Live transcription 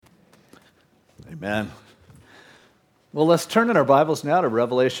Amen. Well, let's turn in our Bibles now to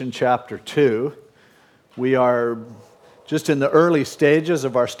Revelation chapter 2. We are just in the early stages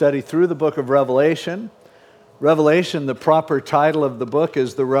of our study through the book of Revelation. Revelation, the proper title of the book,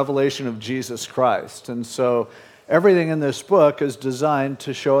 is the revelation of Jesus Christ. And so everything in this book is designed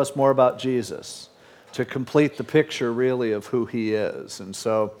to show us more about Jesus, to complete the picture really of who he is. And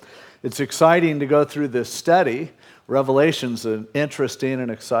so it's exciting to go through this study. Revelation's an interesting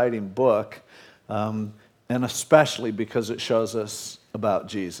and exciting book. And especially because it shows us about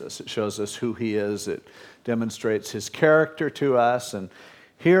Jesus. It shows us who he is. It demonstrates his character to us. And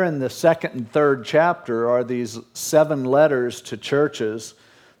here in the second and third chapter are these 7 letters to churches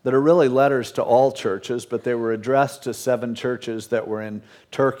that are really letters to all churches, but they were addressed to 7 churches that were in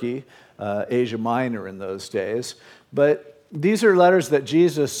Turkey, Asia Minor in those days. But these are letters that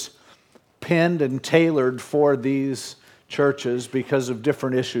Jesus penned and tailored for these churches because of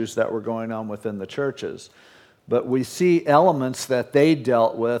different issues that were going on within the churches. But we see elements that they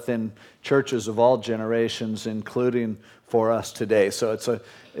dealt with in churches of all generations, including for us today. So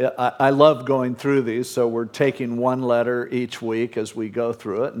I love going through these. So we're taking one letter each week as we go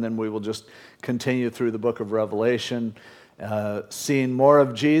through it, and then we will just continue through the book of Revelation, seeing more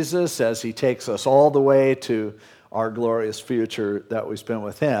of Jesus as he takes us all the way to our glorious future that we spend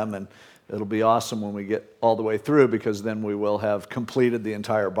with him. And it'll be awesome when we get all the way through, because then we will have completed the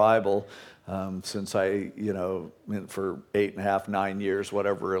entire Bible, since for 8.5, 9 years,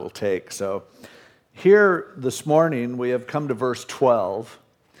 whatever it'll take. So here this morning, we have come to verse 12,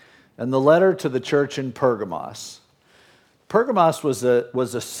 and the letter to the church in Pergamos. Pergamos was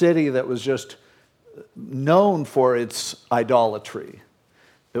a city that was just known for its idolatry.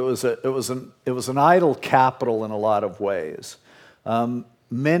 It was an idol capital in a lot of ways.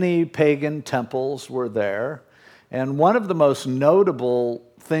 Many pagan temples were there, and one of the most notable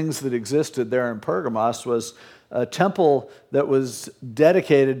things that existed there in Pergamos was a temple that was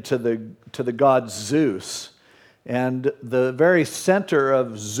dedicated to the god Zeus. And the very center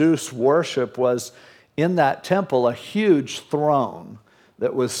of Zeus worship was in that temple a huge throne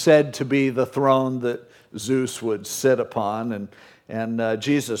that was said to be the throne that Zeus would sit upon. And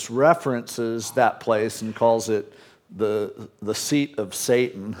Jesus references that place and calls it the seat of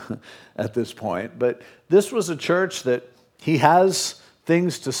Satan at this point. But this was a church that he has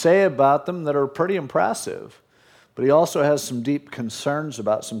things to say about them that are pretty impressive. But he also has some deep concerns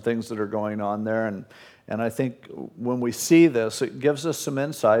about some things that are going on there. And I think when we see this, it gives us some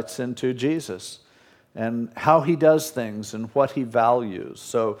insights into Jesus and how he does things and what he values.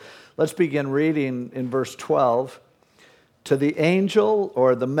 So let's begin reading in verse 12. To the angel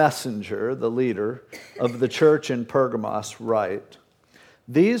or the messenger, the leader of the church in Pergamos, write,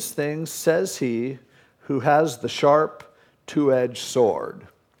 "These things says he who has the sharp two-edged sword."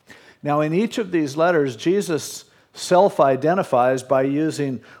 Now, in each of these letters, Jesus self-identifies by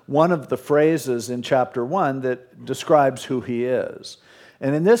using one of the phrases in chapter 1 that describes who he is.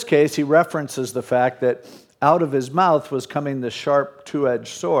 And in this case, he references the fact that out of his mouth was coming the sharp two-edged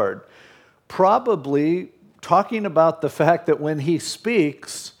sword, probably talking about the fact that when he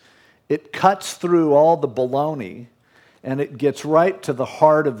speaks, it cuts through all the baloney and it gets right to the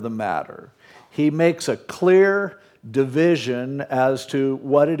heart of the matter. He makes a clear division as to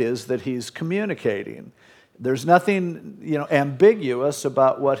what it is that he's communicating. There's nothing, ambiguous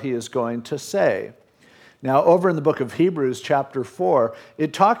about what he is going to say. Now, over in the book of Hebrews, chapter 4,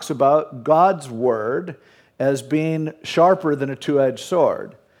 it talks about God's word as being sharper than a two-edged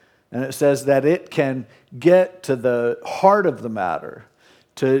sword. And it says that it can get to the heart of the matter,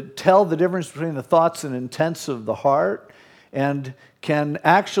 to tell the difference between the thoughts and intents of the heart, and can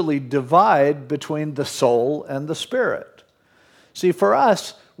actually divide between the soul and the spirit. See, for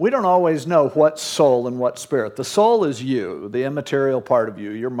us, we don't always know what's soul and what's spirit. The soul is you, the immaterial part of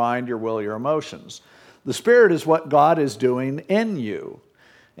you, your mind, your will, your emotions. The spirit is what God is doing in you.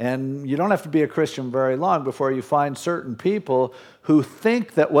 And you don't have to be a Christian very long before you find certain people who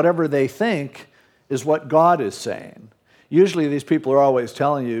think that whatever they think is what God is saying. Usually these people are always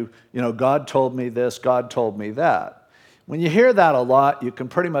telling you, God told me this, God told me that. When you hear that a lot, you can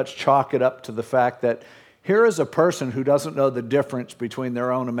pretty much chalk it up to the fact that here is a person who doesn't know the difference between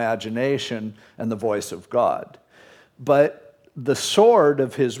their own imagination and the voice of God. But the sword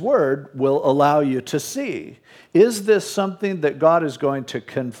of his word will allow you to see. Is this something that God is going to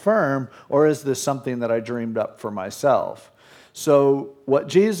confirm, or is this something that I dreamed up for myself? So what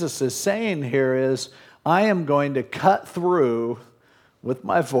Jesus is saying here is, I am going to cut through with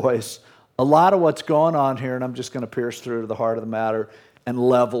my voice a lot of what's going on here, and I'm just going to pierce through to the heart of the matter and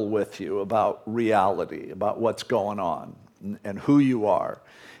level with you about reality, about what's going on and who you are.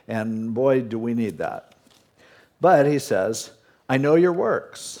 And boy, do we need that. But he says, I know your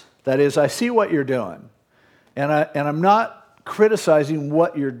works. That is, I see what you're doing. And I'm not criticizing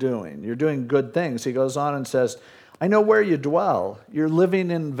what you're doing. You're doing good things. He goes on and says, I know where you dwell. You're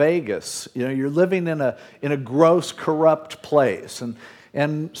living in Vegas. You're living in a gross, corrupt place.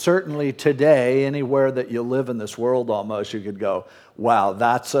 And certainly today, anywhere that you live in this world almost, you could go, wow,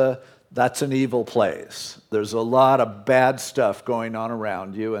 that's an evil place. There's a lot of bad stuff going on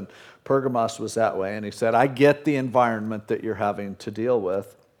around you. And Pergamos was that way. And he said, I get the environment that you're having to deal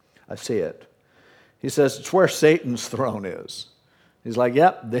with. I see it. He says, it's where Satan's throne is. He's like,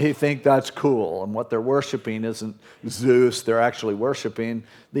 yep, they think that's cool. And what they're worshiping isn't Zeus. They're actually worshiping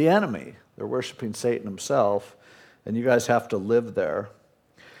the enemy. They're worshiping Satan himself. And you guys have to live there.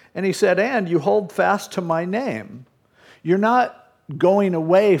 And he said, and you hold fast to my name. You're not going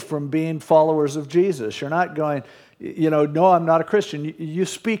away from being followers of Jesus. You're not going, no, I'm not a Christian. You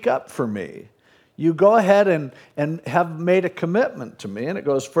speak up for me. You go ahead and have made a commitment to me. And it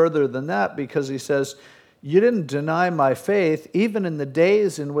goes further than that because he says, you didn't deny my faith, even in the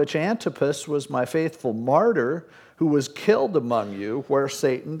days in which Antipas was my faithful martyr, who was killed among you where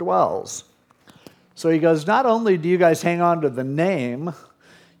Satan dwells. So he goes, not only do you guys hang on to the name,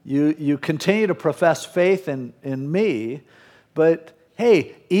 you continue to profess faith in me, but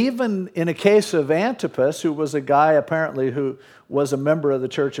hey, even in a case of Antipas, who was a guy apparently who was a member of the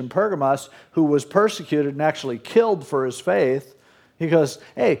church in Pergamos, who was persecuted and actually killed for his faith, he goes,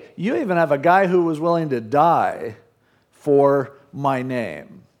 hey, you even have a guy who was willing to die for my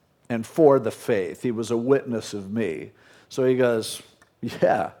name and for the faith. He was a witness of me. So he goes,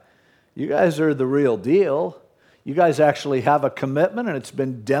 yeah, you guys are the real deal. You guys actually have a commitment, and it's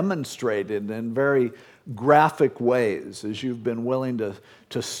been demonstrated in very graphic ways as you've been willing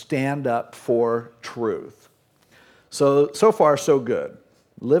to stand up for truth. So far, so good.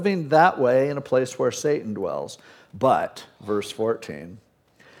 Living that way in a place where Satan dwells. But, verse 14,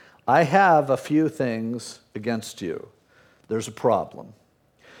 I have a few things against you. There's a problem.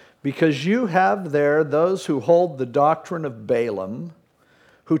 Because you have there those who hold the doctrine of Balaam,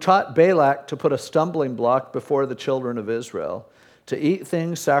 who taught Balak to put a stumbling block before the children of Israel, to eat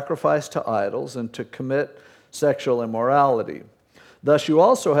things sacrificed to idols, and to commit sexual immorality. Thus you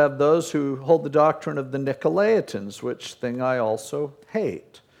also have those who hold the doctrine of the Nicolaitans, which thing I also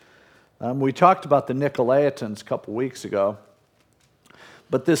hate. We talked about the Nicolaitans a couple weeks ago.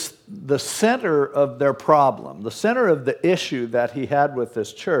 But the center of their problem, the center of the issue that he had with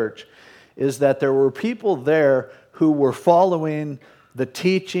this church, is that there were people there who were following the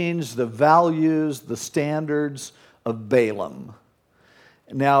teachings, the values, the standards of Balaam.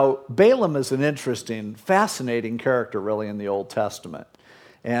 Now, Balaam is an interesting, fascinating character, really, in the Old Testament.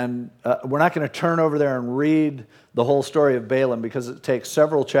 And we're not going to turn over there and read the whole story of Balaam because it takes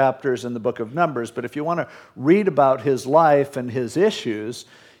several chapters in the book of Numbers. But if you want to read about his life and his issues,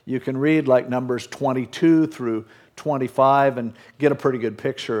 you can read like Numbers 22 through 25 and get a pretty good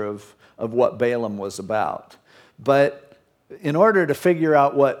picture of what Balaam was about. But in order to figure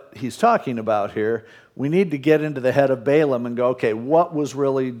out what he's talking about here, we need to get into the head of Balaam and go, okay, what was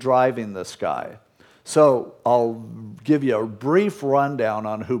really driving this guy? So I'll give you a brief rundown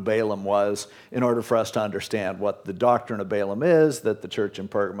on who Balaam was in order for us to understand what the doctrine of Balaam is that the church in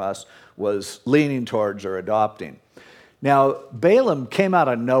Pergamos was leaning towards or adopting. Now, Balaam came out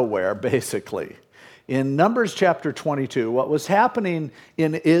of nowhere, basically. In Numbers chapter 22, what was happening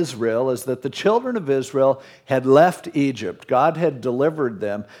in Israel is that the children of Israel had left Egypt. God had delivered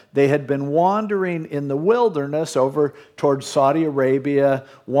them. They had been wandering in the wilderness over towards Saudi Arabia,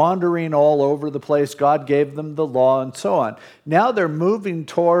 wandering all over the place. God gave them the law and so on. Now they're moving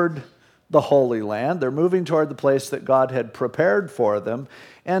toward the Holy Land. They're moving toward the place that God had prepared for them.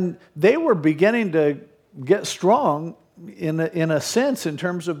 And they were beginning to get strong in a sense in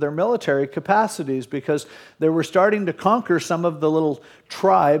terms of their military capacities because they were starting to conquer some of the little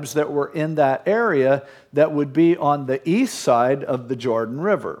tribes that were in that area that would be on the east side of the Jordan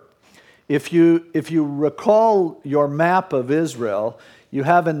River. If you recall your map of Israel, you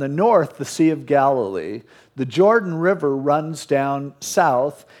have in the north the Sea of Galilee. The Jordan River runs down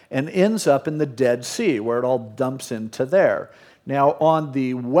south and ends up in the Dead Sea where it all dumps into there. Now on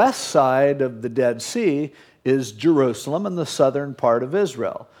the west side of the Dead Sea is Jerusalem and the southern part of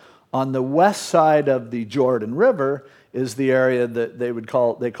Israel. On the west side of the Jordan River is the area that they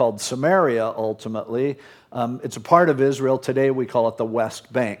called Samaria ultimately. It's a part of Israel. Today we call it the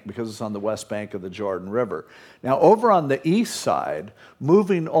West Bank because it's on the west bank of the Jordan River. Now over on the east side,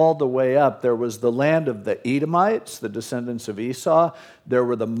 moving all the way up, there was the land of the Edomites, the descendants of Esau. There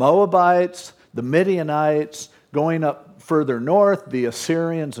were the Moabites, the Midianites, going up further north, the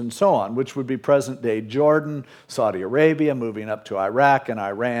Assyrians and so on, which would be present-day Jordan, Saudi Arabia, moving up to Iraq and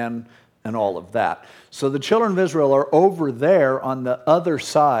Iran, and all of that. So the children of Israel are over there on the other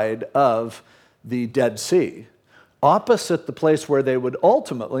side of the Dead Sea, opposite the place where they would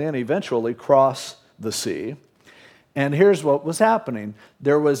ultimately and eventually cross the sea. And here's what was happening.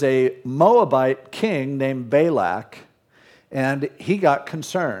 There was a Moabite king named Balak, and he got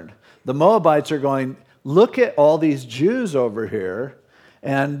concerned. The Moabites are going, look at all these Jews over here,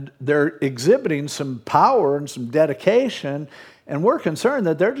 and they're exhibiting some power and some dedication, and we're concerned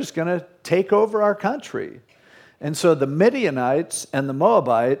that they're just going to take over our country. And so the Midianites and the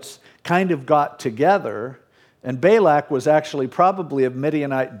Moabites kind of got together, and Balak was actually probably of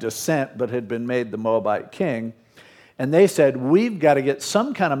Midianite descent, but had been made the Moabite king. And they said, we've got to get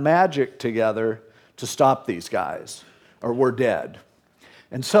some kind of magic together to stop these guys, or we're dead.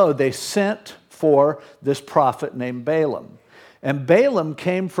 And so they sent for this prophet named Balaam. And Balaam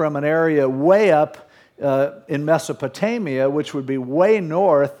came from an area way up in Mesopotamia, which would be way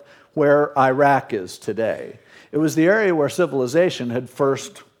north where Iraq is today. It was the area where civilization had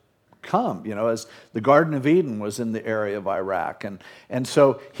first come, as the Garden of Eden was in the area of Iraq. And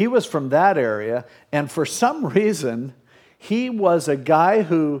so he was from that area, and for some reason, he was a guy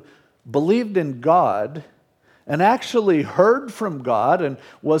who believed in God and actually heard from God and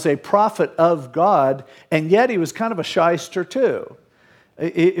was a prophet of God, and yet he was kind of a shyster too.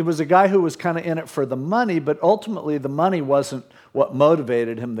 It was a guy who was kind of in it for the money, but ultimately the money wasn't what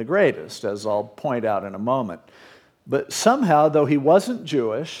motivated him the greatest, as I'll point out in a moment. But somehow, though he wasn't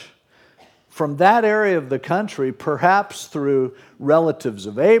Jewish, from that area of the country, perhaps through relatives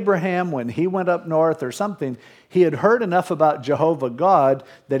of Abraham when he went up north or something, he had heard enough about Jehovah God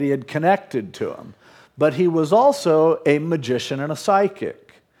that he had connected to him. But he was also a magician and a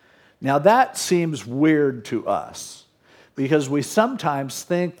psychic. Now that seems weird to us because we sometimes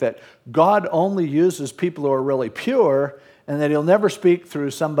think that God only uses people who are really pure and that he'll never speak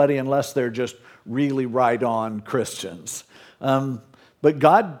through somebody unless they're just really right-on Christians. But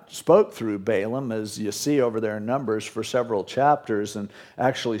God spoke through Balaam, as you see over there in Numbers, for several chapters and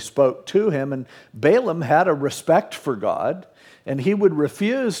actually spoke to him. And Balaam had a respect for God, and he would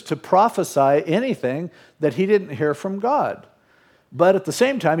refuse to prophesy anything that he didn't hear from God. But at the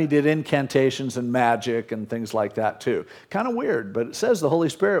same time, he did incantations and magic and things like that too. Kind of weird, but it says the Holy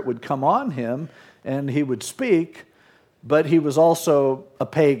Spirit would come on him and he would speak, but he was also a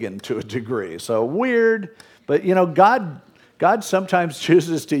pagan to a degree. So weird, but God sometimes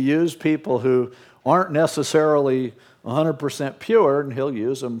chooses to use people who aren't necessarily 100% pure, and he'll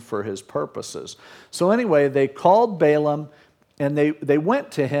use them for his purposes. So anyway, they called Balaam, and they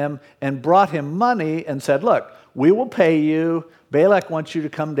went to him and brought him money and said, look, we will pay you. Balak wants you to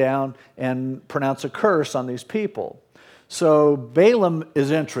come down and pronounce a curse on these people. So Balaam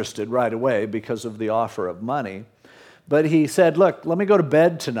is interested right away because of the offer of money. But he said, look, let me go to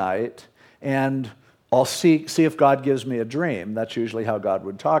bed tonight, and I'll see if God gives me a dream. That's usually how God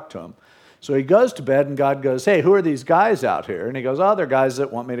would talk to him. So he goes to bed, and God goes, hey, who are these guys out here? And he goes, oh, they're guys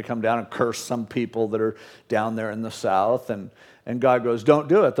that want me to come down and curse some people that are down there in the south. And God goes, don't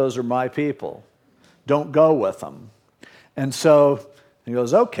do it. Those are my people. Don't go with them. And so he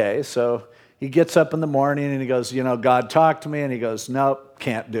goes, okay. So he gets up in the morning, and he goes, God talked to me. And he goes, nope,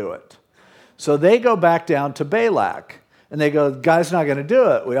 can't do it. So they go back down to Balak. And they go, the guy's not going to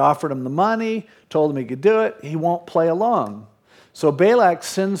do it. We offered him the money, told him he could do it. He won't play along. So Balak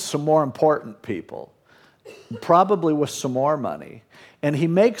sends some more important people, probably with some more money. And he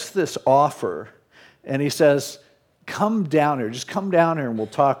makes this offer, and he says, come down here. Just come down here, and we'll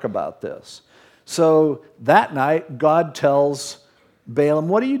talk about this. So that night, God tells Balaam,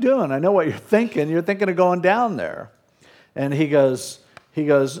 what are you doing? I know what you're thinking. You're thinking of going down there. And he goes,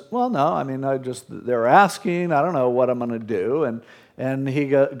 well, no, I mean, they're asking, I don't know what I'm going to do.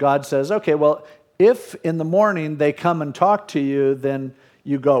 And God says, okay, well, if in the morning they come and talk to you, then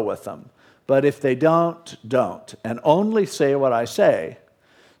you go with them. But if they don't, and only say what I say.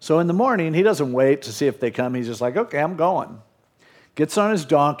 So in the morning, he doesn't wait to see if they come. He's just like, okay, I'm going. Gets on his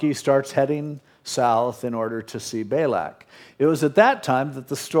donkey, starts heading south in order to see Balak. It was at that time that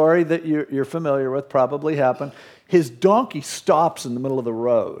the story that you're familiar with probably happened. His donkey stops in the middle of the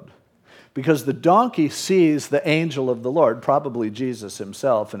road because the donkey sees the angel of the Lord, probably Jesus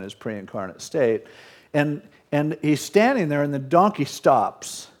himself in his pre-incarnate state, and he's standing there, and the donkey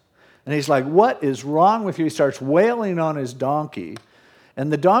stops. And he's like, what is wrong with you? He starts wailing on his donkey,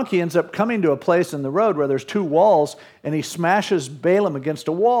 and the donkey ends up coming to a place in the road where there's two walls, and he smashes Balaam against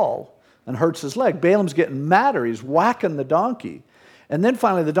a wall and hurts his leg. Balaam's getting madder. He's whacking the donkey. And then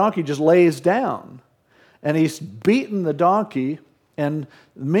finally the donkey just lays down. and he's beaten the donkey. And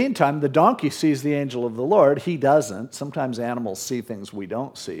in the meantime, the donkey sees the angel of the Lord. He doesn't. Sometimes animals see things we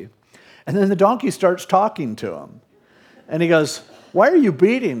don't see. And then the donkey starts talking to him. And he goes, "Why are you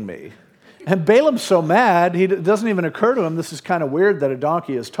beating me?" And Balaam's so mad, it doesn't even occur to him, this is kind of weird that a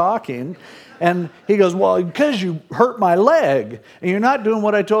donkey is talking. And he goes, "Well, because you hurt my leg, and you're not doing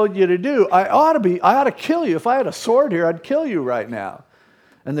what I told you to do. I ought to kill you. If I had a sword here, I'd kill you right now."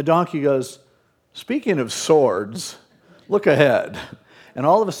 And the donkey goes, "Speaking of swords, look ahead." And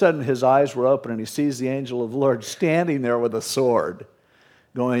all of a sudden, his eyes were open, and he sees the angel of the Lord standing there with a sword,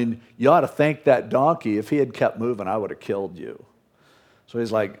 going, "You ought to thank that donkey. If he had kept moving, I would have killed you." So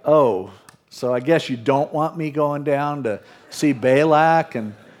he's like, "Oh, so I guess you don't want me going down to see Balak?"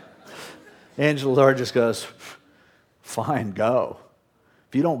 And the angel of the Lord just goes, "Fine, go.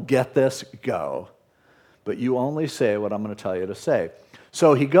 If you don't get this, go. But you only say what I'm going to tell you to say."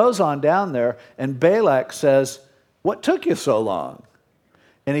 So he goes on down there, and Balak says, "What took you so long?"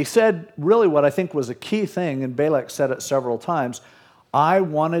 And he said really what I think was a key thing, and Balak said it several times: "I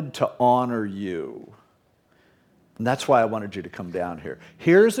wanted to honor you. And that's why I wanted you to come down here.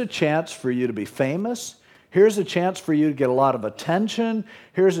 Here's a chance for you to be famous. Here's a chance for you to get a lot of attention.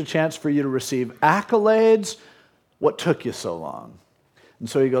 Here's a chance for you to receive accolades. What took you so long?" And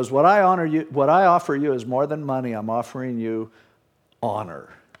so he goes, what I offer you is more than money. I'm offering you honor."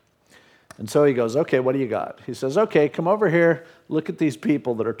 And so he goes, "Okay, what do you got?" He says, "Okay, come over here. Look at these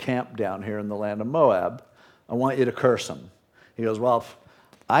people that are camped down here in the land of Moab. I want you to curse them." He goes, "Well,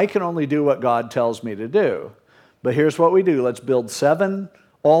 I can only do what God tells me to do. But here's what we do. Let's build 7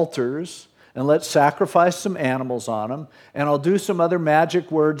 altars, and let's sacrifice some animals on them, and I'll do some other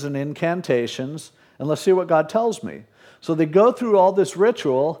magic words and incantations, and let's see what God tells me." So they go through all this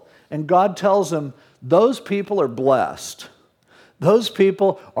ritual, and God tells them, "Those people are blessed. Those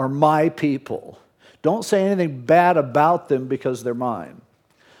people are my people. Don't say anything bad about them because they're mine."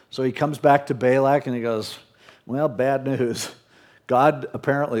 So he comes back to Balak, and he goes, "Well, bad news. God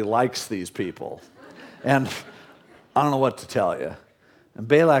apparently likes these people. And I don't know what to tell you." And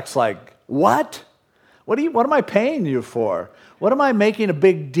Balak's like, "What? What am I paying you for? What am I making a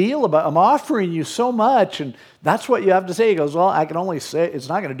big deal about? I'm offering you so much, and that's what you have to say." He goes, "Well, I can only say it's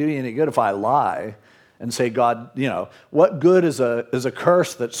not going to do you any good if I lie and say, God, what good is a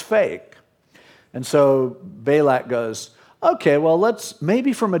curse that's fake?" And so Balak goes, "Okay, well, let's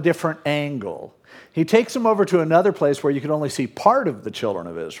maybe from a different angle." He takes him over to another place where you could only see part of the children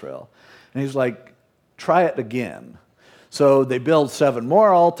of Israel. And he's like, "Try it again." So they build 7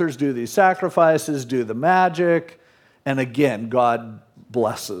 more altars, do these sacrifices, do the magic, and again, God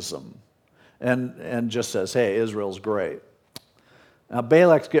blesses them and just says, "Hey, Israel's great." Now,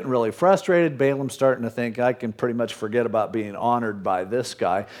 Balak's getting really frustrated. Balaam's starting to think, I can pretty much forget about being honored by this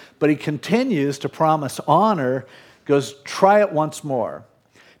guy. But he continues to promise honor, goes, "Try it once more."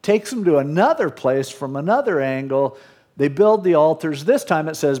 Takes him to another place from another angle. They build the altars. This time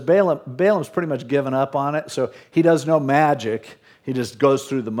it says Balaam's pretty much given up on it, so he does no magic. He just goes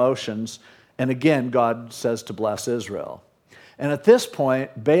through the motions. And again, God says to bless Israel. And at this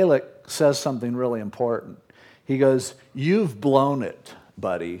point, Balak says something really important. He goes, "You've blown it,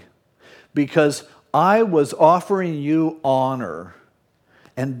 buddy, because I was offering you honor,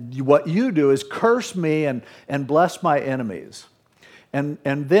 and what you do is curse me and bless my enemies." And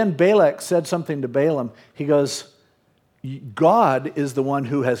then Balak said something to Balaam. He goes, "God is the one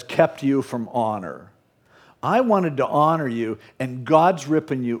who has kept you from honor. I wanted to honor you, and God's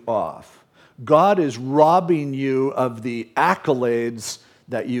ripping you off. God is robbing you of the accolades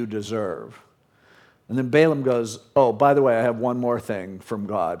that you deserve." And then Balaam goes, "Oh, by the way, I have one more thing from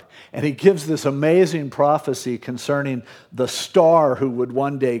God." And he gives this amazing prophecy concerning the star who would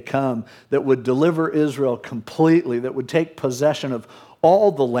one day come that would deliver Israel completely, that would take possession of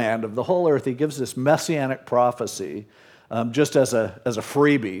all the land, of the whole earth. He gives this messianic prophecy just as a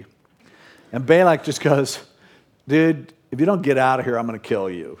freebie. And Balak just goes, "Dude, if you don't get out of here, I'm going to kill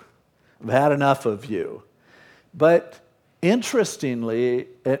you. I've had enough of you." But interestingly,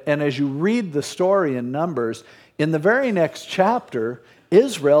 and as you read the story in Numbers, in the very next chapter,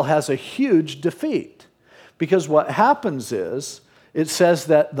 Israel has a huge defeat. Because what happens is, it says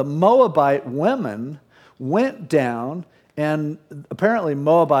that the Moabite women went down, and apparently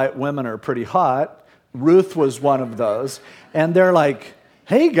Moabite women are pretty hot. Ruth was one of those. And they're like,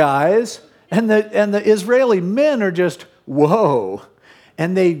 "Hey guys," and the Israeli men are just, "Whoa."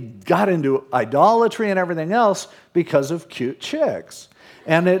 And they got into idolatry and everything else because of cute chicks.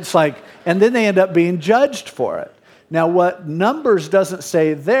 And it's like, and then they end up being judged for it. Now, what Numbers doesn't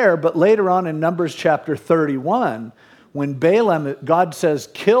say there, but later on in Numbers chapter 31, when God says,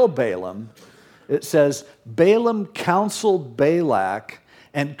 "Kill Balaam," it says, Balaam counseled Balak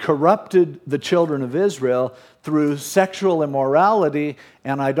and corrupted the children of Israel through sexual immorality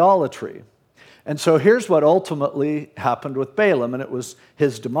and idolatry. And so here's what ultimately happened with Balaam, and it was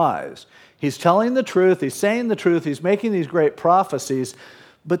his demise. He's telling the truth, he's saying the truth, he's making these great prophecies,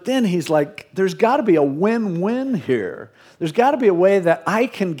 but then he's like, there's got to be a win-win here. There's got to be a way that I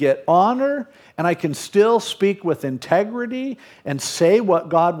can get honor and I can still speak with integrity and say what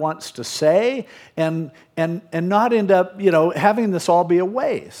God wants to say and not end up, having this all be a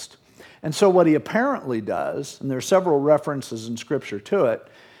waste. And so what he apparently does, and there are several references in Scripture to it,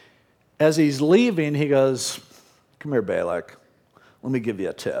 as he's leaving, he goes, come here, Balak, let me give you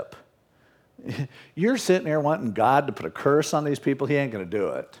a tip. You're sitting there wanting God to put a curse on these people. He ain't going to do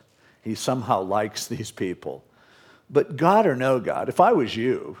it. He somehow likes these people. But God or no God, if I was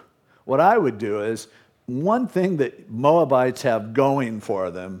you, what I would do is, one thing that Moabites have going for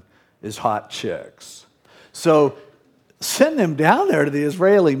them is hot chicks. So send them down there to the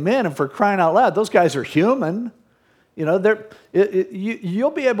Israeli men, and for crying out loud, those guys are human.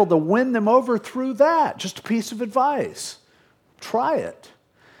 You'll be able to win them over through that. Just a piece of advice. Try it.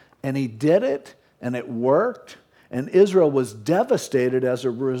 And he did it, and it worked, and Israel was devastated as a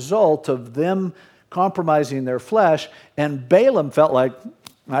result of them compromising their flesh, and Balaam felt like,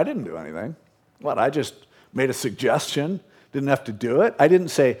 I didn't do anything. What, I just made a suggestion, didn't have to do it. I didn't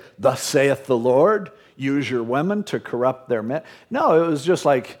say, thus saith the Lord, use your women to corrupt their men. No, it was just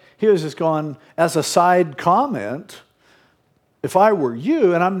like, he was just going, as a side comment, if I were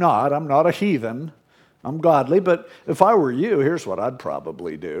you, and I'm not a heathen, I'm godly, but if I were you, here's what I'd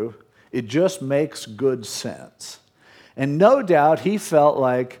probably do. It just makes good sense. And no doubt he felt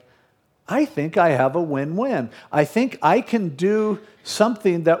like, I think I have a win-win. I think I can do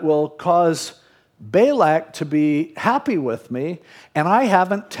something that will cause Balak to be happy with me, and I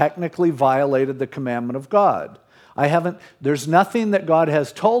haven't technically violated the commandment of God. There's nothing that God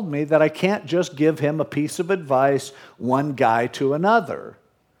has told me that I can't just give him a piece of advice, one guy to another.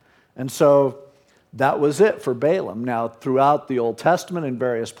 And so that was it for Balaam. Now, throughout the Old Testament in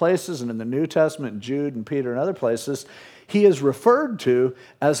various places, and in the New Testament, Jude and Peter and other places, he is referred to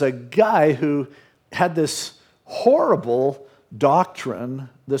as a guy who had this horrible doctrine,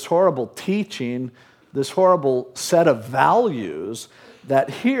 this horrible teaching, this horrible set of values that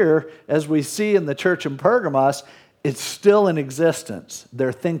here, as we see in the church in Pergamos, it's still in existence.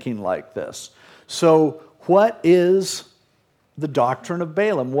 They're thinking like this. So what is the doctrine of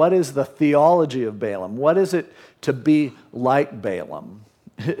Balaam? What is the theology of Balaam? What is it to be like Balaam?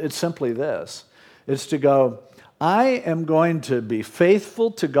 It's simply this. It's to go, I am going to be faithful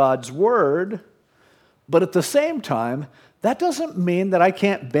to God's word, but at the same time, that doesn't mean that I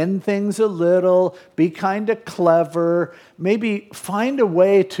can't bend things a little, be kind of clever, maybe find a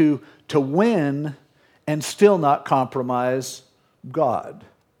way to win and still not compromise God.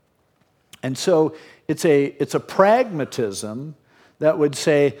 And so it's a pragmatism that would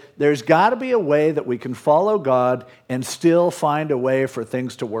say there's got to be a way that we can follow God and still find a way for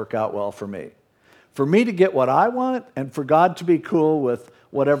things to work out well for me. For me to get what I want and for God to be cool with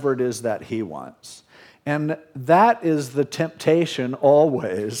whatever it is that he wants. And that is the temptation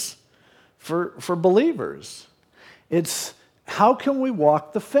always for believers. It's how can we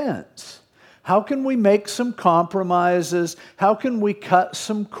walk the fence? How can we make some compromises? How can we cut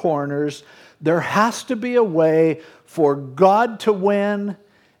some corners? There has to be a way for God to win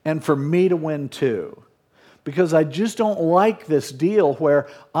and for me to win too. Because I just don't like this deal where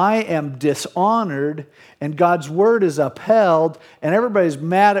I am dishonored and God's word is upheld and everybody's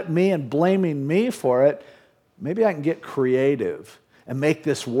mad at me and blaming me for it. Maybe I can get creative and make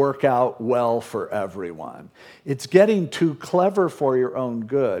this work out well for everyone. It's getting too clever for your own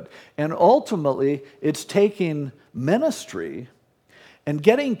good. And ultimately, it's taking ministry and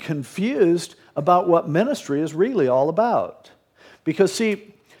getting confused about what ministry is really all about. Because,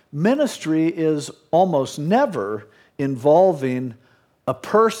 see, ministry is almost never involving a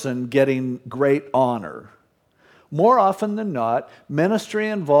person getting great honor. More often than not, ministry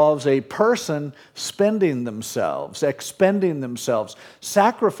involves a person spending themselves, expending themselves,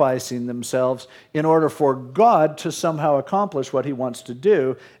 sacrificing themselves in order for God to somehow accomplish what he wants to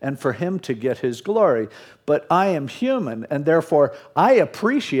do and for him to get his glory. But I am human, and therefore I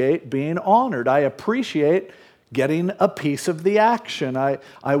appreciate being honored. I appreciate getting a piece of the action.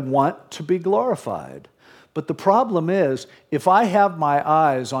 I want to be glorified. But the problem is, if I have my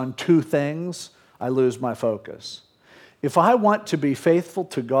eyes on two things, I lose my focus. If I want to be faithful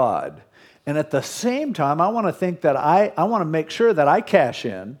to God, and at the same time I want to think that I want to make sure that I cash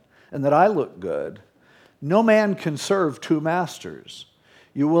in and that I look good, no man can serve two masters.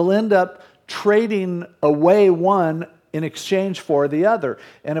 You will end up trading away one in exchange for the other.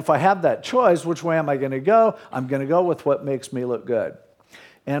 And if I have that choice, which way am I going to go? I'm going to go with what makes me look good.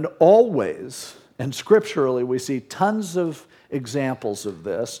 And always, and scripturally, we see tons of examples of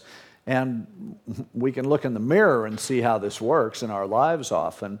this. And we can look in the mirror and see how this works in our lives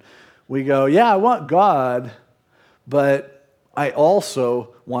often. We go, yeah, I want God, but I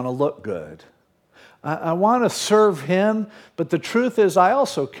also want to look good. I want to serve Him, but the truth is I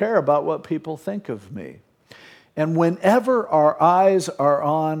also care about what people think of me. And whenever our eyes are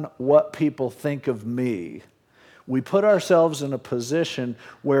on what people think of me, we put ourselves in a position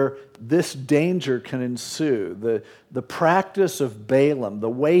where this danger can ensue. The practice of Balaam, the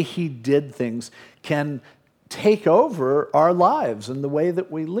way he did things, can take over our lives and the way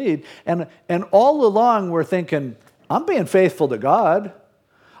that we lead. And all along we're thinking, I'm being faithful to God.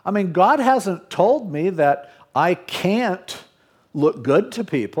 I mean, God hasn't told me that I can't look good to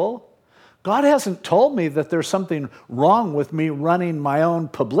people. God hasn't told me that there's something wrong with me running my own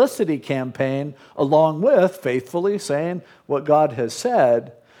publicity campaign along with faithfully saying what God has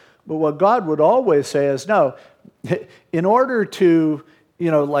said. But what God would always say is, no, in order to,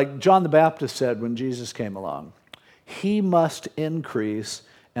 like John the Baptist said when Jesus came along, He must increase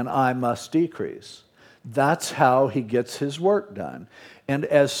and I must decrease. That's how He gets His work done. And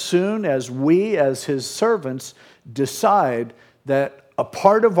as soon as we, as His servants, decide that a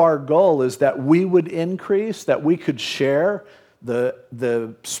part of our goal is that we would increase, that we could share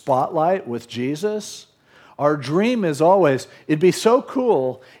the spotlight with Jesus. Our dream is always, it'd be so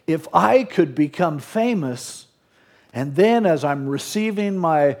cool if I could become famous, and then as I'm receiving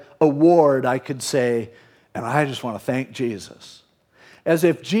my award, I could say, and I just want to thank Jesus. As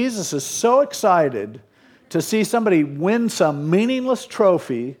if Jesus is so excited to see somebody win some meaningless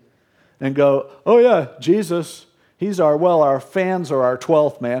trophy and go, oh yeah, Jesus, He's our fans are our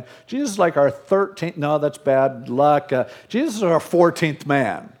 12th man. Jesus is like our 13th, no, that's bad luck. Jesus is our 14th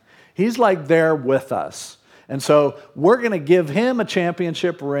man. He's like there with us. And so we're going to give Him a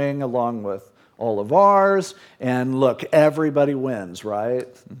championship ring along with all of ours. And look, everybody wins, right?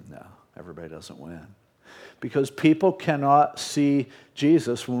 No, everybody doesn't win. Because people cannot see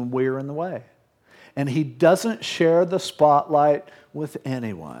Jesus when we're in the way. And He doesn't share the spotlight with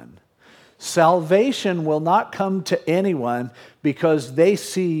anyone. Salvation will not come to anyone because they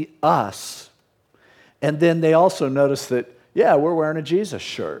see us. And then they also notice that, yeah, we're wearing a Jesus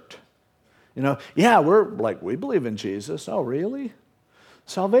shirt. Yeah, we're like, we believe in Jesus. Oh, really?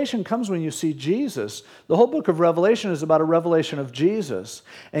 Salvation comes when you see Jesus. The whole book of Revelation is about a revelation of Jesus.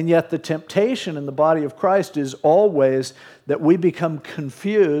 And yet the temptation in the body of Christ is always that we become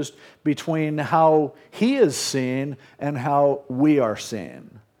confused between how He is seen and how we are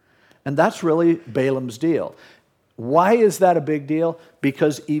seen. And that's really Balaam's deal. Why is that a big deal?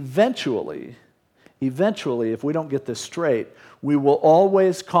 Because eventually, if we don't get this straight, we will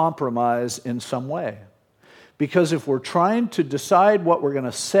always compromise in some way. Because if we're trying to decide what we're going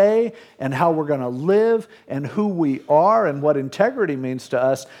to say and how we're going to live and who we are and what integrity means to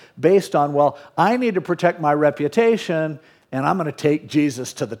us based on, well, I need to protect my reputation and I'm going to take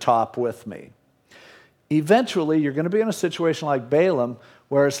Jesus to the top with me. Eventually, you're going to be in a situation like Balaam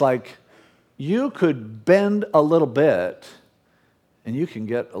where it's like, you could bend a little bit and you can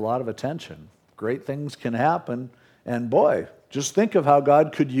get a lot of attention. Great things can happen. And boy, just think of how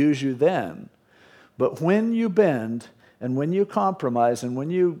God could use you then. But when you bend and when you compromise and when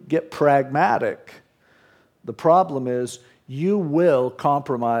you get pragmatic, the problem is you will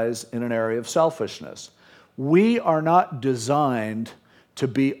compromise in an area of selfishness. We are not designed to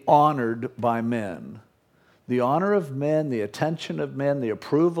be honored by men. The honor of men, the attention of men, the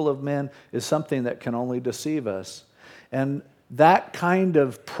approval of men is something that can only deceive us. And that kind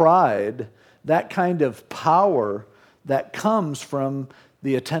of pride, that kind of power that comes from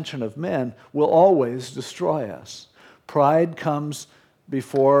the attention of men will always destroy us. Pride comes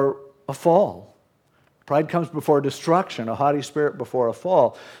before a fall. Pride comes before destruction, a haughty spirit before a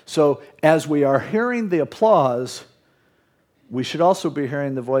fall. So as we are hearing the applause, we should also be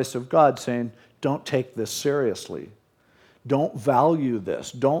hearing the voice of God saying, don't take this seriously. Don't value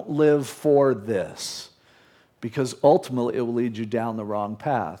this. Don't live for this. Because ultimately it will lead you down the wrong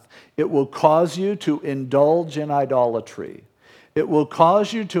path. It will cause you to indulge in idolatry. It will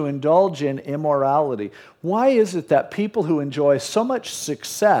cause you to indulge in immorality. Why is it that people who enjoy so much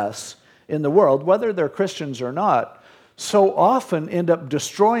success in the world, whether they're Christians or not, so often end up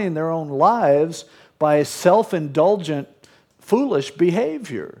destroying their own lives by self-indulgent, foolish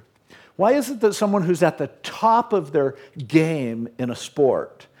behavior? Why is it that someone who's at the top of their game in a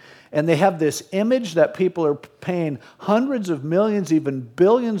sport And they have this image that people are paying hundreds of millions, even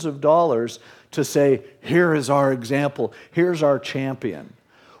billions of dollars to say, here is our example, here's our champion.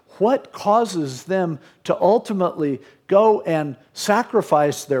 What causes them to ultimately go and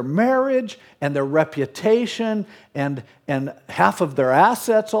sacrifice their marriage and their reputation and half of their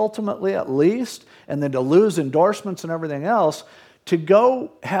assets ultimately at least, and then to lose endorsements and everything else, to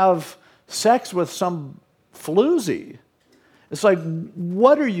go have sex with some floozy? It's like,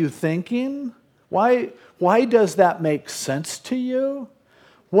 what are you thinking? Why does that make sense to you?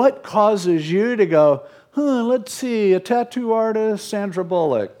 What causes you to go, let's see, a tattoo artist, Sandra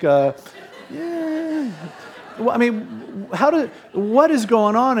Bullock. Yeah. I mean, what is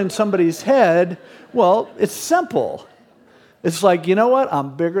going on in somebody's head? Well, it's simple. It's like, you know what?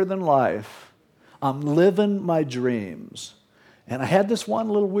 I'm bigger than life. I'm living my dreams. And I had this one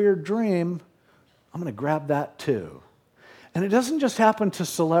little weird dream. I'm going to grab that too. And it doesn't just happen to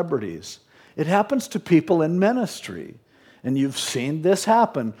celebrities. It happens to people in ministry. And you've seen this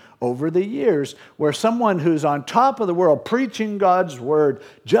happen over the years where someone who's on top of the world, preaching God's word,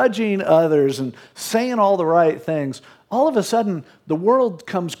 judging others, and saying all the right things, all of a sudden the world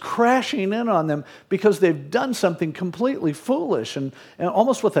comes crashing in on them because they've done something completely foolish and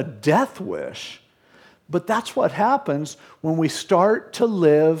almost with a death wish. But that's what happens when we start to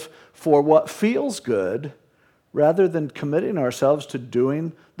live for what feels good rather than committing ourselves to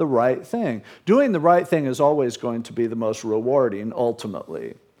doing the right thing. Doing the right thing is always going to be the most rewarding,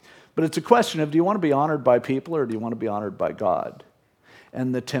 ultimately. But it's a question of, do you want to be honored by people or do you want to be honored by God?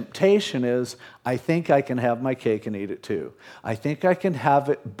 And the temptation is, I think I can have my cake and eat it too. I think I can have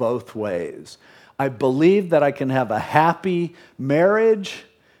it both ways. I believe that I can have a happy marriage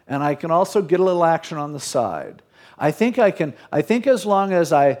and I can also get a little action on the side. I think as long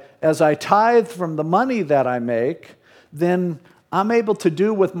as I tithe from the money that I make, then I'm able to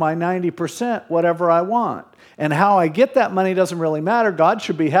do with my 90% whatever I want. And how I get that money doesn't really matter. God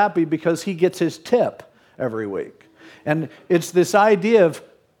should be happy because he gets his tip every week. And it's this idea of,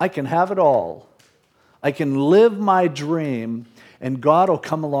 I can have it all. I can live my dream and God will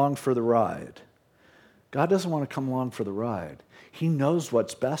come along for the ride. God doesn't want to come along for the ride. He knows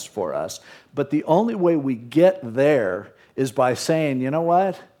what's best for us. But the only way we get there is by saying, you know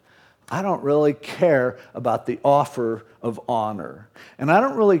what? I don't really care about the offer of honor. And I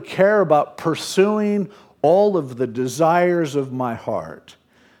don't really care about pursuing all of the desires of my heart.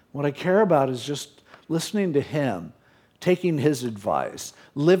 What I care about is just listening to him, taking his advice,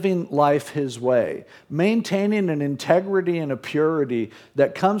 living life his way, maintaining an integrity and a purity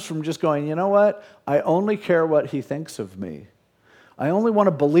that comes from just going, you know what? I only care what he thinks of me. I only want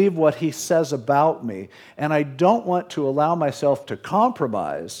to believe what he says about me, and I don't want to allow myself to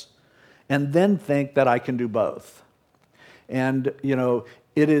compromise and then think that I can do both. And,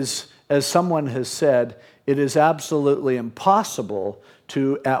 it is, as someone has said, it is absolutely impossible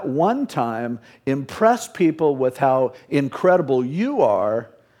to, at one time, impress people with how incredible you are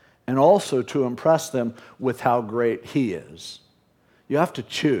and also to impress them with how great he is. You have to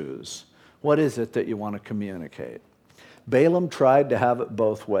choose. What is it that you want to communicate? Balaam tried to have it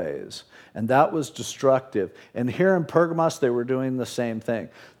both ways, and that was destructive. And here in Pergamos, they were doing the same thing.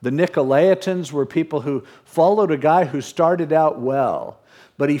 The Nicolaitans were people who followed a guy who started out well,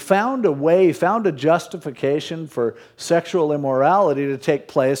 but he found a way, found a justification for sexual immorality to take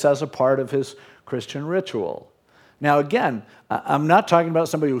place as a part of his Christian ritual. Now again, I'm not talking about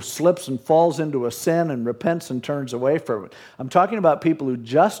somebody who slips and falls into a sin and repents and turns away from it. I'm talking about people who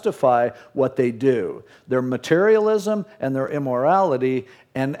justify what they do, their materialism and their immorality,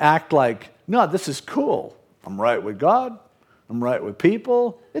 and act like, no, this is cool. I'm right with God. I'm right with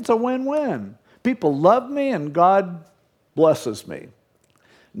people. It's a win-win. People love me and God blesses me.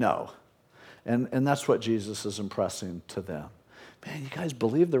 No. And that's what Jesus is impressing to them. Man, you guys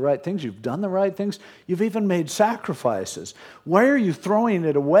believe the right things. You've done the right things. You've even made sacrifices. Why are you throwing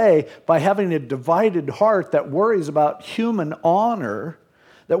it away by having a divided heart that worries about human honor,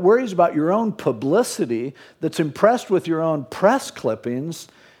 that worries about your own publicity, that's impressed with your own press clippings,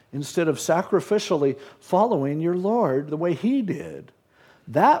 instead of sacrificially following your Lord the way he did?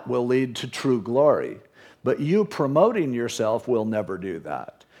 That will lead to true glory. But you promoting yourself will never do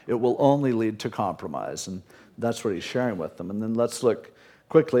that. It will only lead to compromise. And that's what he's sharing with them. And then let's look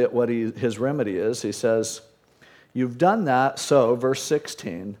quickly at what his remedy is. He says, you've done that, so, verse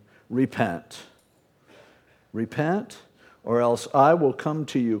 16, repent. Repent, or else I will come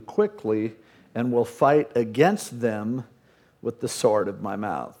to you quickly and will fight against them with the sword of my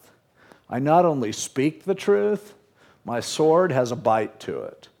mouth. I not only speak the truth, my sword has a bite to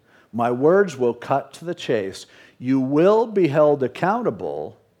it. My words will cut to the chase. You will be held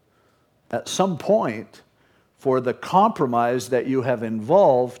accountable at some point for the compromise that you have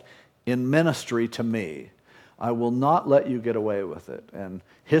involved in ministry to me. I will not let you get away with it. And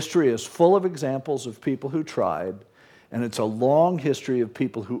history is full of examples of people who tried, and it's a long history of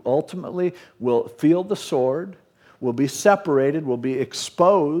people who ultimately will feel the sword, will be separated, will be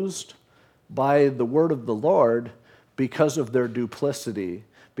exposed by the word of the Lord because of their duplicity,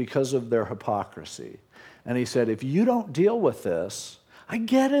 because of their hypocrisy. And he said, if you don't deal with this, I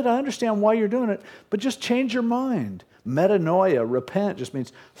get it, I understand why you're doing it, but just change your mind. Metanoia, repent, just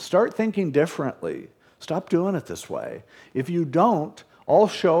means start thinking differently. Stop doing it this way. If you don't, I'll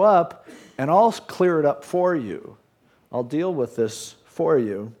show up and I'll clear it up for you. I'll deal with this for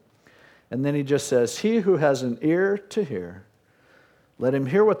you. And then he just says, he who has an ear to hear, let him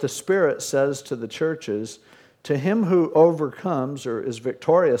hear what the Spirit says to the churches. To him who overcomes or is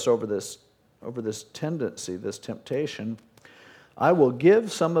victorious over this tendency, this temptation, I will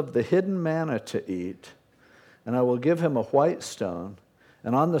give some of the hidden manna to eat, and I will give him a white stone,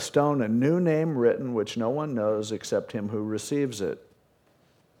 and on the stone a new name written which no one knows except him who receives it.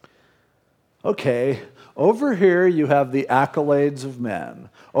 Okay, over here you have the accolades of men.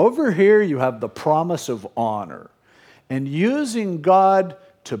 Over here you have the promise of honor. And using God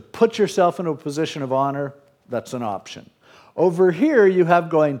to put yourself into a position of honor, that's an option. Over here you have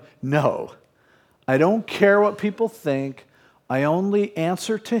going, no, I don't care what people think. I only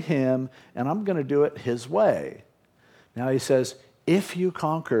answer to him, and I'm going to do it his way. Now he says, if you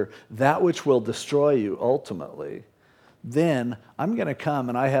conquer that which will destroy you ultimately, then I'm going to come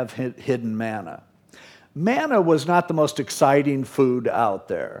and I have hidden manna. Manna was not the most exciting food out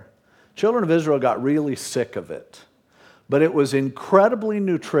there. Children of Israel got really sick of it, but it was incredibly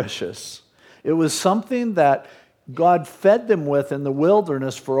nutritious. It was something that God fed them with in the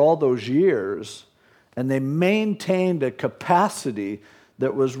wilderness for all those years, and they maintained a capacity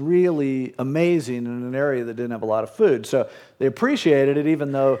that was really amazing in an area that didn't have a lot of food. So they appreciated it,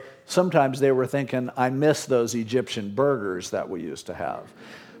 even though sometimes they were thinking, I miss those Egyptian burgers that we used to have.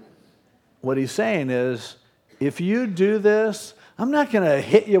 What he's saying is, if you do this, I'm not going to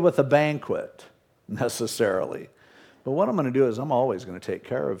hit you with a banquet necessarily. But what I'm going to do is I'm always going to take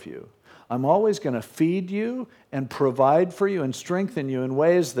care of you. I'm always going to feed you and provide for you and strengthen you in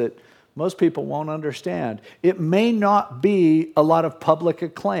ways that most people won't understand. It may not be a lot of public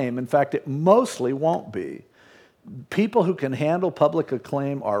acclaim. In fact, it mostly won't be. People who can handle public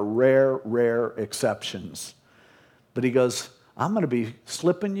acclaim are rare exceptions. But he goes, I'm going to be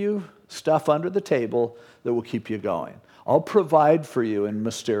slipping you stuff under the table that will keep you going. I'll provide for you in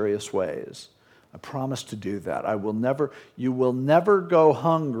mysterious ways. I promise to do that. You will never go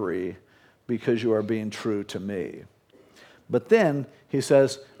hungry because you are being true to me. But then he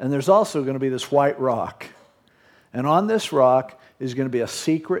says, and there's also going to be this white rock. And on this rock is going to be a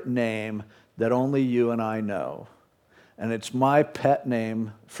secret name that only you and I know. And it's my pet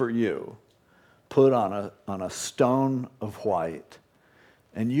name for you, put on a stone of white.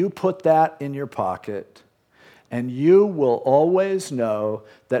 And you put that in your pocket, and you will always know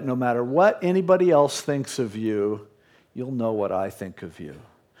that no matter what anybody else thinks of you, you'll know what I think of you.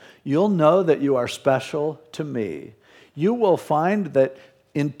 You'll know that you are special to me. You will find that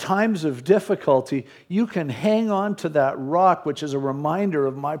in times of difficulty, you can hang on to that rock, which is a reminder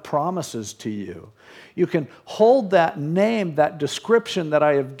of my promises to you. You can hold that name, that description that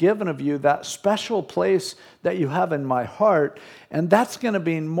I have given of you, that special place that you have in my heart, and that's going to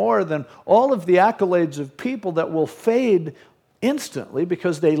be more than all of the accolades of people that will fade instantly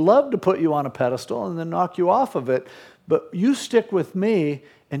because they love to put you on a pedestal and then knock you off of it. But you stick with me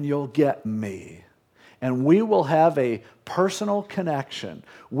and you'll get me. And we will have a personal connection.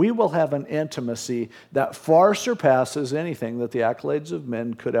 We will have an intimacy that far surpasses anything that the accolades of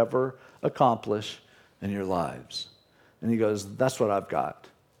men could ever accomplish in your lives. And he goes, that's what I've got.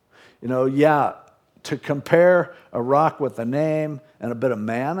 To compare a rock with a name and a bit of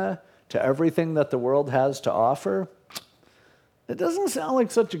manna to everything that the world has to offer, it doesn't sound like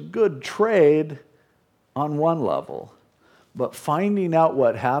such a good trade on one level. But finding out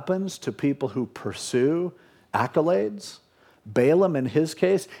what happens to people who pursue accolades, Balaam in his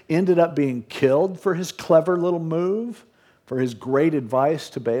case ended up being killed for his clever little move, for his great advice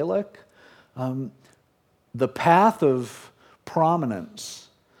to Balak. The path of prominence,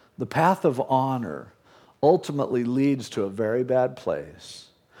 the path of honor, ultimately leads to a very bad place.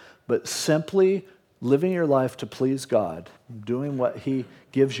 But simply living your life to please God, doing what he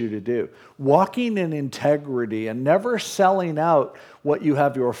gives you to do, walking in integrity and never selling out what you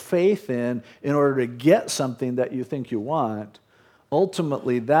have your faith in order to get something that you think you want,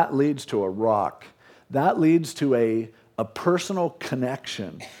 ultimately that leads to a rock. That leads to a personal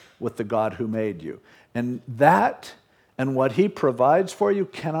connection with the God who made you. And that and what he provides for you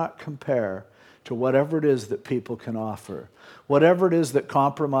cannot compare to whatever it is that people can offer, whatever it is that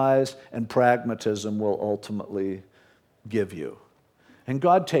compromise and pragmatism will ultimately give you. And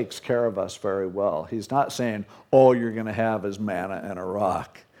God takes care of us very well. He's not saying, all you're going to have is manna and a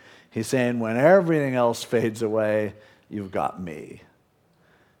rock. He's saying, when everything else fades away, you've got me.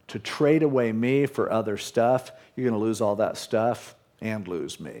 To trade away me for other stuff, you're going to lose all that stuff and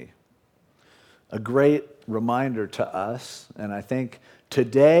lose me. A great reminder to us, and I think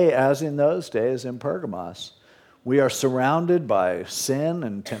today, as in those days in Pergamos, we are surrounded by sin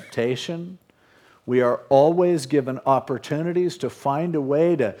and temptation. We are always given opportunities to find a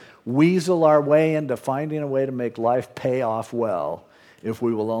way to weasel our way into finding a way to make life pay off well if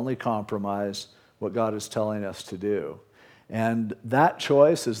we will only compromise what God is telling us to do. And that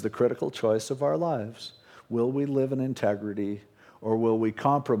choice is the critical choice of our lives. Will we live in integrity, or will we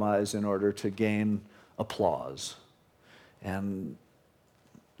compromise in order to gain applause? And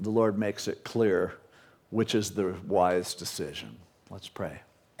the Lord makes it clear which is the wise decision. Let's pray.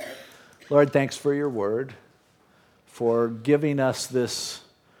 Lord, thanks for your word, for giving us this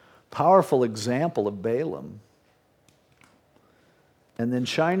powerful example of Balaam, and then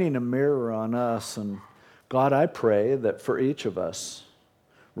shining a mirror on us. And God, I pray that for each of us,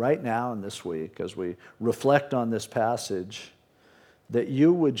 right now and this week, as we reflect on this passage, that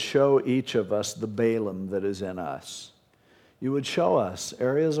you would show each of us the Balaam that is in us. You would show us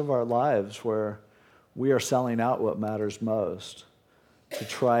areas of our lives where we are selling out what matters most to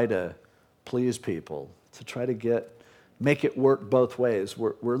try to please people, to try to make it work both ways.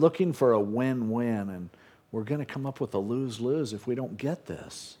 We're looking for a win-win, and we're going to come up with a lose-lose if we don't get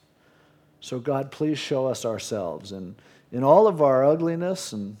this. So God, please show us ourselves, and in all of our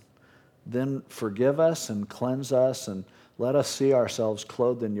ugliness, and then forgive us and cleanse us, and let us see ourselves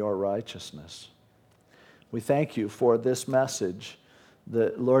clothed in your righteousness. We thank you for this message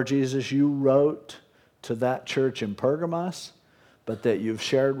that, Lord Jesus, you wrote to that church in Pergamos, but that you've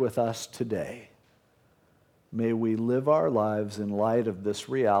shared with us today. May we live our lives in light of this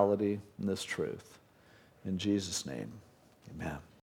reality and this truth. In Jesus' name, amen.